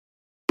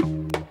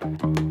I'm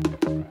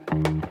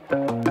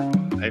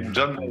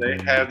John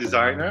Mallet, hair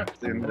designer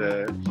in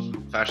the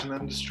fashion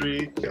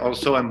industry.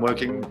 Also, I'm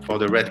working for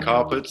the red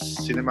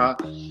carpets, cinema,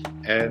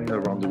 and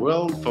around the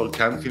world for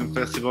Cannes Film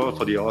Festival,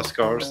 for the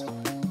Oscars.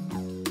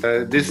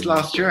 This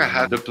last year, I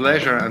had the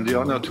pleasure and the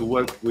honor to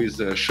work with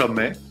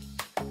Chaumet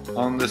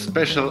on the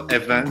special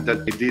event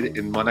that we did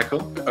in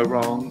Monaco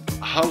around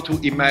how to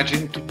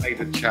imagine to make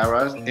the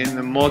tiaras in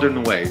a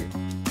modern way.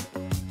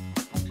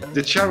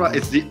 The tiara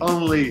is the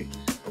only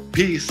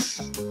piece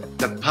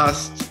that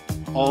passed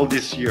all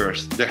these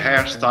years. The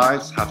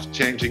hairstyles have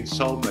changing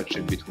so much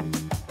in between.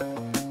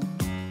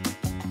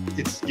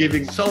 It's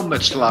giving so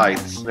much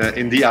light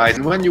in the eyes.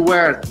 And when you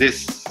wear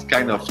this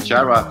kind of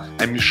tiara,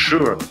 I'm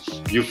sure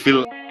you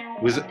feel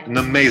with an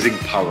amazing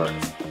power.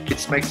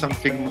 It makes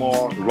something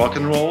more rock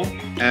and roll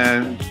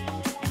and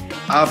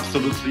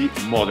absolutely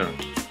modern.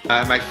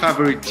 My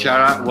favorite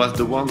tiara was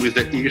the one with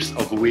the ears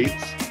of wheat,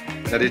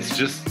 that it's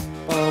just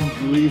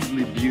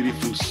unbelievably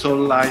beautiful, so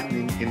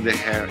lightning in the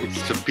hair.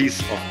 It's a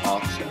piece of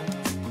art.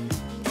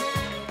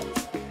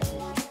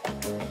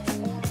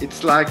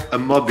 It's like a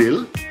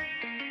mobile.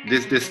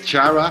 This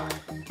tiara,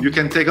 you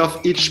can take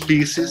off each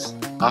pieces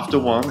after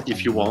one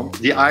if you want.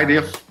 The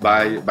idea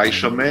by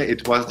Chaumet,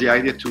 it was the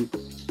idea to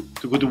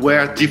could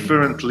wear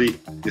differently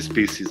these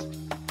pieces.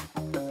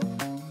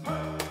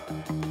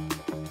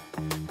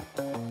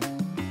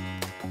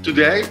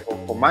 Today,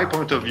 from my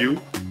point of view,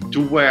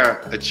 to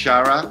wear a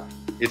tiara,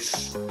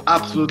 it's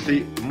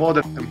absolutely more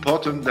than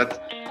important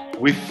that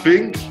we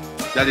think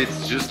that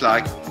it's just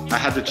like, I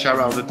had the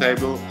tiara on the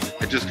table,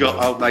 I just go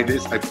out like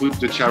this, I put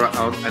the tiara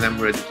on and I'm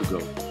ready to go.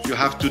 You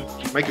have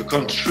to make a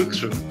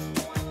construction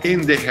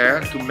in the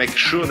hair to make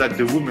sure that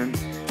the woman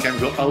can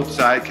go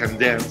outside, can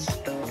dance,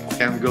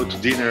 can go to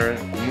dinner,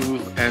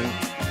 move, and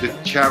the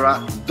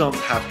tiara don't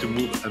have to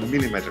move a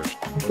millimeter.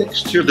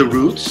 Texture the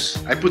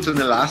roots, I put an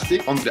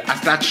elastic on the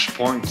attached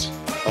point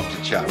of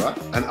the tiara,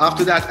 and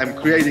after that I'm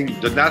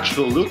creating the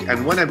natural look,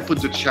 and when I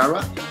put the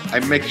tiara, I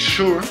make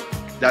sure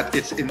that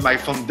it's in my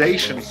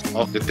foundations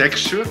of the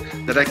texture,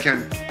 that I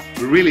can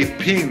really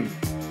pin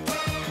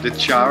the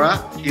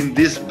tiara in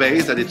this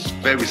base, that it's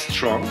very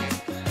strong,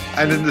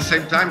 and at the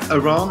same time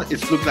around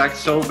it looks like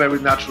so very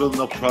natural,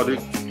 no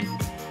product.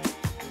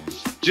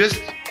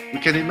 Just, you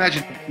can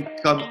imagine you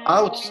come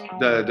out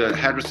the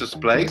hairdresser's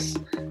place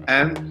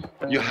and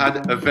you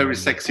had a very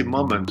sexy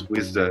moment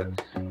with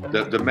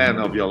the man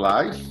of your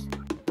life.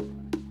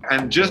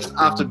 And just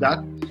after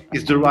that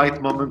is the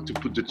right moment to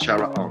put the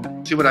tiara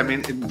on. See what I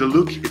mean? In the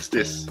look, it's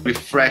this.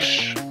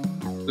 Refresh,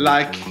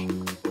 like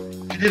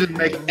you didn't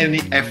make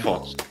any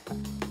effort.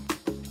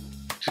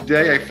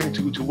 Today, I think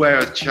to wear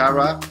a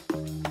tiara,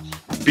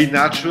 be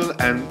natural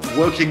and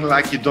working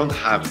like you don't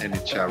have any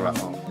tiara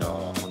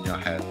on your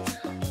head.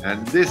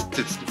 And this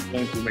is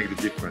going to make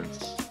the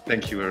difference.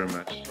 Thank you very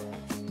much.